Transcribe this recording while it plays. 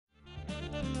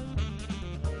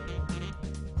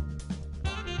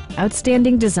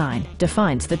Outstanding design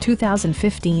defines the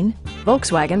 2015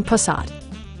 Volkswagen Passat.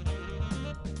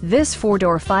 This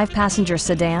four-door, five-passenger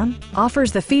sedan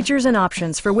offers the features and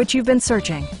options for which you've been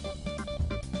searching.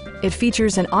 It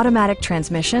features an automatic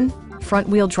transmission,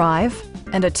 front-wheel drive,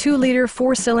 and a 2-liter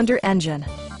four-cylinder engine.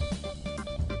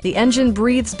 The engine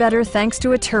breathes better thanks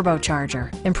to a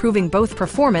turbocharger, improving both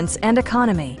performance and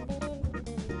economy.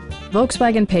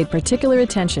 Volkswagen paid particular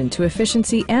attention to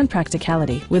efficiency and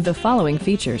practicality with the following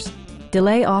features: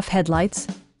 delay-off headlights,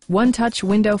 one-touch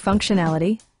window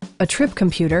functionality, a trip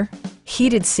computer,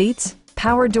 heated seats,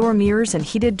 power door mirrors and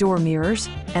heated door mirrors,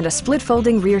 and a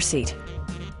split-folding rear seat.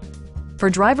 For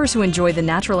drivers who enjoy the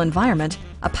natural environment,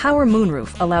 a power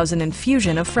moonroof allows an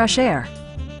infusion of fresh air.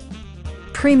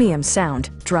 Premium sound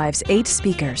drives 8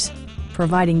 speakers,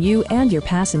 providing you and your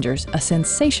passengers a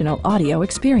sensational audio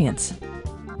experience.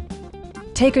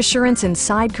 Take assurance in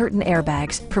side curtain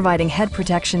airbags, providing head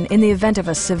protection in the event of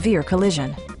a severe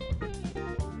collision.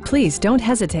 Please don't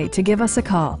hesitate to give us a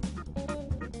call.